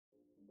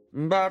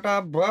What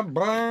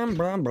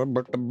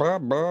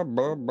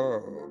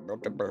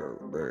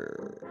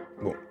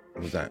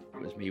was that?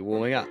 It was me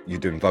warming up. You're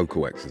doing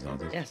vocal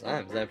exercises? Yes, I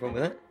am. Is there a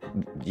problem with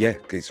Yeah,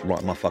 it's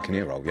right in my fucking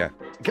ear hole, yeah.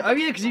 that? Oh,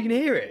 yeah, because you can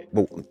hear it.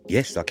 Well,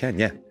 yes, I can,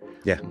 yeah.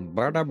 Yeah.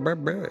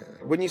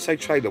 When you say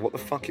trailer, what the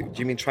fuck? Do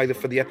you mean trailer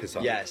for the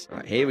episode? Yes.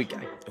 Right, here we go.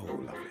 Oh,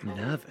 lovely. I'm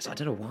nervous. I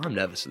don't know why I'm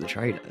nervous for the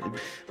trailer.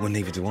 Well,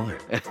 neither do I.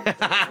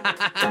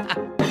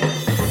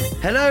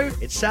 Hello,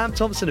 it's Sam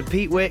Thompson and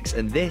Pete Wicks,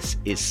 and this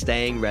is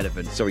Staying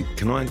Relevant. Sorry,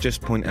 can I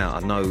just point out,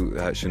 I know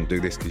I shouldn't do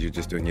this because you're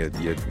just doing your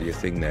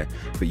thing there,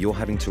 but you're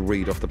having to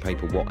read off the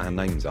paper what our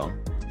names are.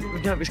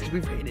 No, it's because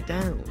we've written it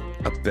down.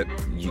 But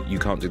you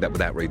can't do that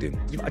without reading.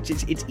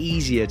 It's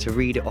easier to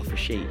read it off a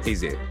sheet.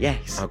 Is it?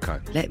 Yes. Okay.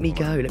 Let me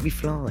go. Let me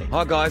fly.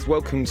 Hi guys,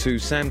 welcome to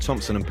Sam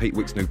Thompson and Pete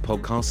Wicks' new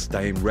podcast,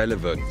 Staying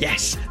Relevant.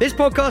 Yes, this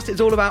podcast is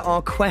all about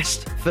our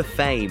quest for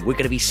fame. We're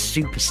going to be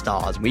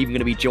superstars. We're even going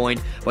to be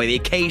joined by the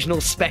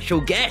occasional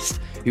special guest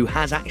who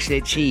has actually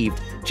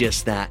achieved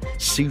just that,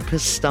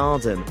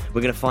 superstardom.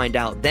 We're going to find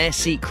out their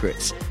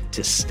secrets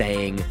to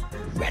staying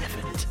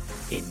relevant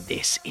in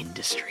this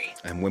industry.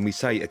 And when we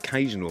say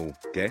occasional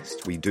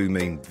guest, we do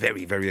mean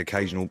very, very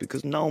occasional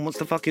because no one wants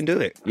to fucking do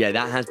it. Yeah,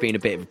 that has been a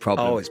bit of a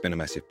problem. Oh, it's been a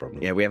massive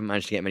problem. Yeah, we haven't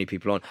managed to get many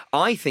people on.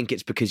 I think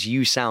it's because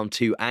you sound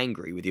too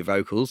angry with your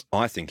vocals.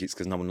 I think it's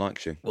because no one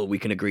likes you. Well, we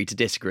can agree to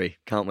disagree,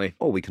 can't we?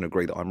 Or we can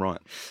agree that I'm right.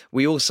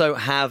 We also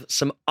have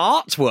some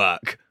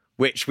artwork,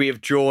 which we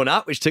have drawn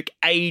up, which took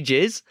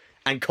ages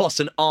and cost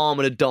an arm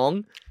and a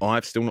dong.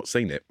 I've still not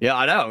seen it. Yeah,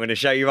 I know. I'm going to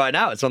show you right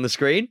now. It's on the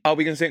screen. Are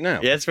we going to see it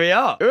now? Yes, we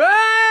are.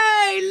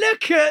 Hey,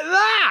 look at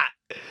that.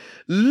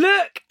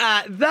 Look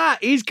at that.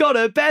 He's got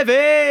a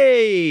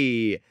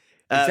bevy. Is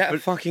that a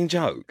fucking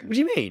joke? What do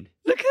you mean?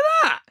 Look at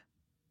that.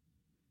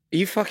 Are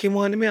you fucking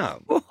winding me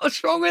up?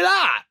 What's wrong with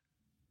that?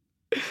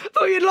 I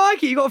thought you'd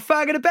like it. You got a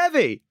fag and a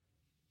bevy.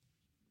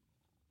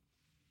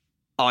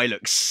 I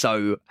look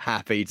so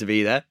happy to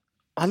be there.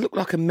 I look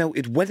like a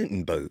melted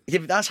Wellington boot. Yeah,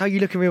 but that's how you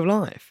look in real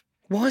life.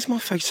 Why is my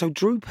face so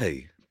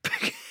droopy?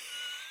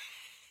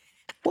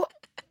 What?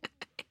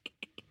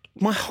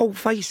 My whole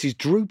face is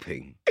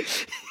drooping.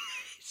 It's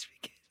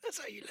because that's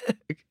how you look.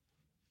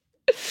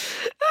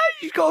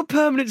 You've got a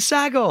permanent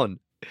sag on.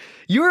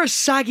 You're a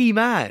saggy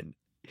man.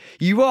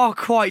 You are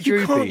quite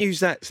droopy. You can't use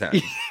that, Sam.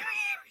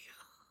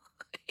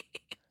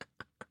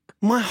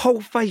 My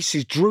whole face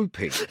is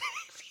drooping.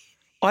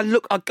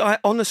 I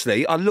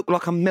honestly, I look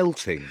like I'm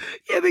melting.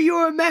 Yeah, but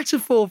you're a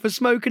metaphor for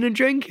smoking and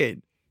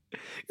drinking.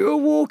 You're a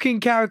walking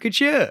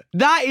caricature.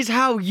 That is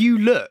how you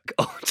look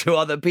to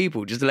other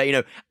people, just to let you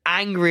know,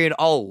 angry and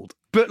old.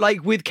 But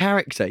like with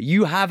character,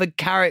 you have a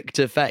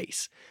character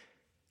face.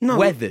 No.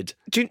 Weathered.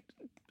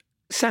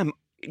 Sam,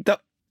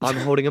 I'm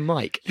holding a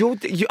mic.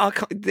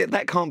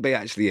 That can't be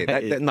actually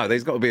it. No,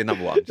 there's got to be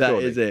another one. That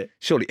surely. is it.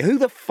 Surely. Who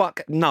the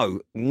fuck? No.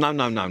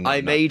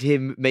 I made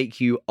him make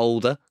you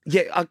older.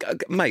 Yeah,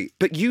 mate,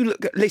 but you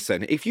look...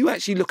 Listen, if you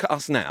actually look at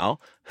us now,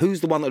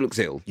 who's the one that looks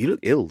ill? You look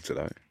ill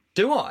today.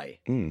 Do I?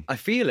 Mm. I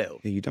feel ill.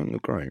 Yeah, you don't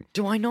look great.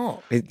 Do I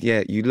not?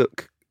 You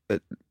look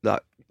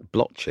like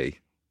blotchy.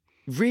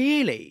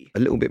 Really? A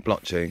little bit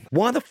blotchy.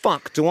 Why the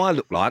fuck do I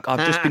look like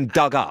I've just been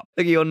dug up?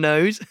 Look at your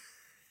nose.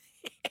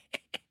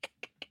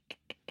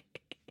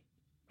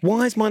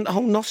 Why is my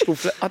whole nostril...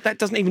 that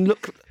doesn't even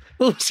look...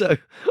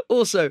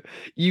 Also,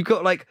 you've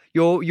got like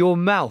your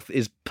mouth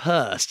is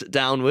pursed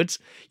downwards.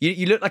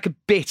 You look like a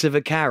bit of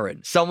a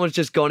Karen. Someone's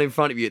just gone in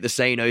front of you at the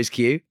Say No's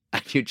queue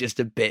and you're just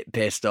a bit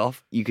pissed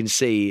off. You can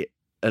see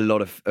a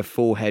lot of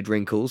forehead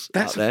wrinkles.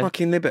 That's out there. a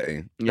fucking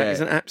liberty. Yeah. That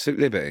is an absolute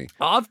liberty.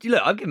 I've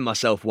given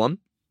myself one.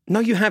 No,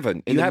 you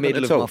haven't. In You the haven't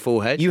middle at of all. my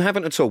forehead. You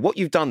haven't at all. What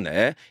you've done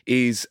there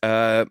is...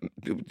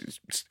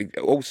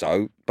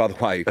 also, by the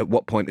way, at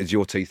what point has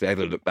your teeth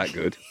ever looked that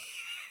good?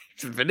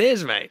 It's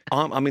veneers, mate.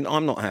 I'm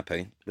not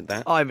happy with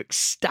that. I'm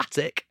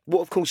ecstatic.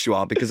 Well, of course you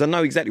are, because I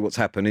know exactly what's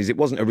happened. Is it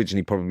wasn't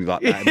originally probably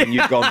like that, and then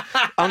you've gone,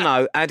 oh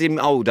no, add him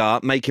older,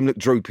 make him look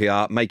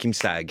droopier, make him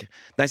sag.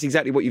 That's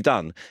exactly what you've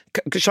done.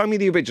 Show me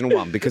the original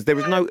one, because there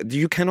is no,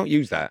 you cannot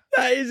use that.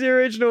 That is the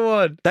original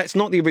one. That's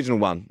not the original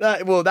one.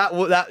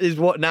 That is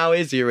what now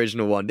is the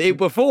original one.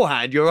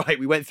 Beforehand, you're right.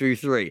 We went through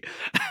three.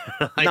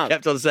 I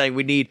kept on saying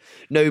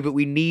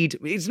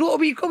it's got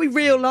to be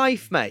real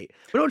life, mate.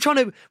 We don't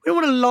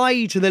want to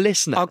lie to the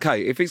listener.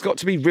 Okay, if it's got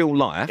to be real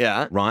life,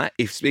 yeah. Right?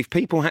 If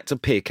people had to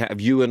pick out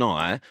of you and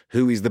I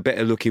who is the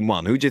better looking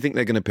one, who do you think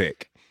they're going to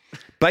pick?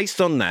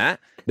 Based on that,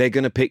 they're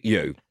going to pick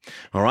you.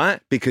 All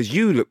right? Because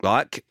you look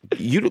like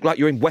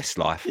you're in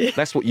Westlife. Yeah.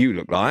 That's what you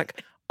look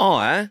like.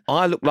 I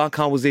look like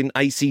I was in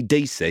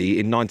AC/DC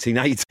in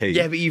 1980.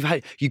 Yeah, but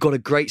you've got a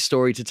great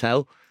story to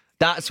tell.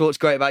 That's what's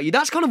great about you.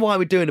 That's kind of why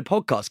we're doing a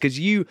podcast, because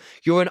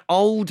you're an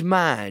old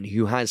man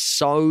who has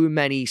so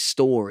many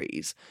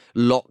stories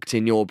locked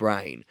in your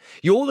brain.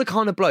 You're the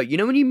kind of bloke,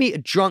 when you meet a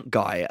drunk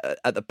guy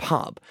at the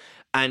pub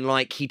and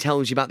like he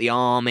tells you about the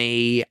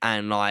army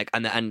and like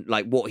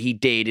what he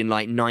did in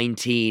like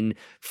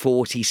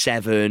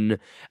 1947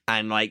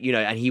 and like, you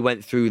know, and he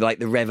went through like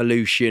the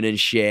revolution and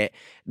shit.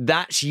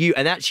 That's you,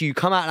 and that's you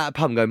come out of that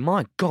pub and go,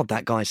 my God,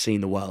 that guy's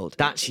seen the world.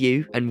 That's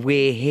you, and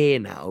we're here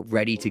now,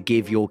 ready to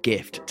give your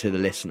gift to the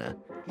listener.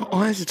 My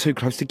eyes are too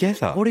close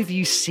together. What have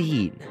you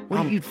seen?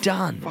 What have you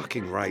done?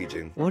 Fucking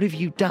raging. What have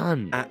you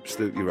done?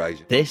 Absolutely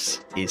raging.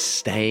 This is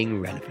Staying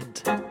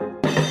Relevant.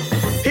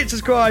 Hit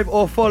subscribe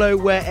or follow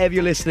wherever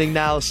you're listening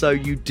now so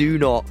you do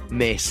not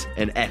miss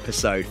an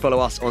episode. Follow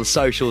us on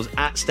socials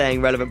at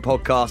Staying Relevant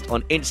Podcast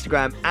on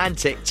Instagram and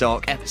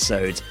TikTok.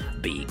 Episodes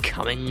be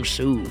coming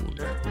soon.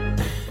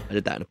 I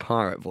did that in a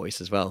pirate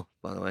voice as well,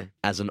 by the way,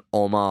 as an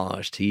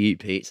homage to you,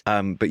 Pete.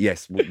 But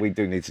yes, we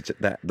do need to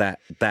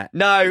that.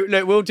 No,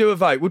 look, we'll do a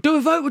vote. We'll do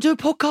a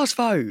podcast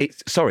vote.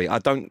 Sorry, I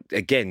don't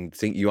again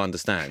think you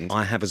understand.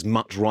 I have as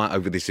much right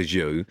over this as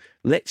you.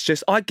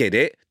 I get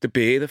it. The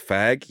beer, the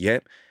fag,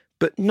 yep.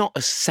 But not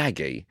as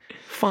saggy.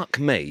 Fuck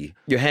me.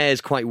 Your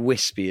hair's quite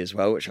wispy as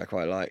well, which I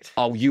quite liked.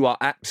 Oh, you are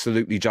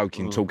absolutely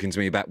joking talking to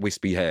me about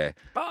wispy hair.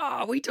 What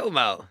are you talking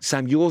about?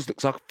 Sam, yours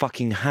looks like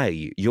fucking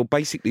hay. You're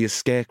basically a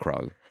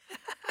scarecrow.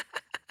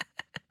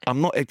 I'm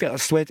not, I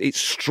swear,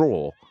 it's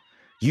straw.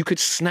 You could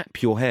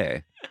snap your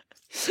hair.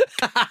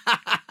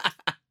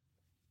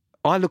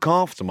 I look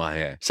after my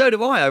hair. So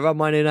do I. I rub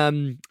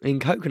mine in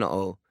coconut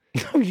oil.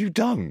 No, you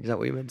don't. Is that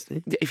what you're meant to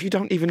do? If you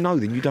don't even know,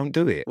 then you don't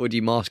do it. Or do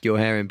you mask your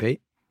hair in,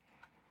 Pete?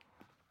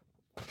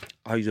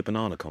 I use a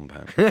banana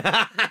compound.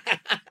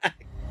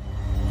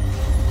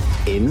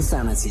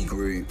 Insanity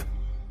Group.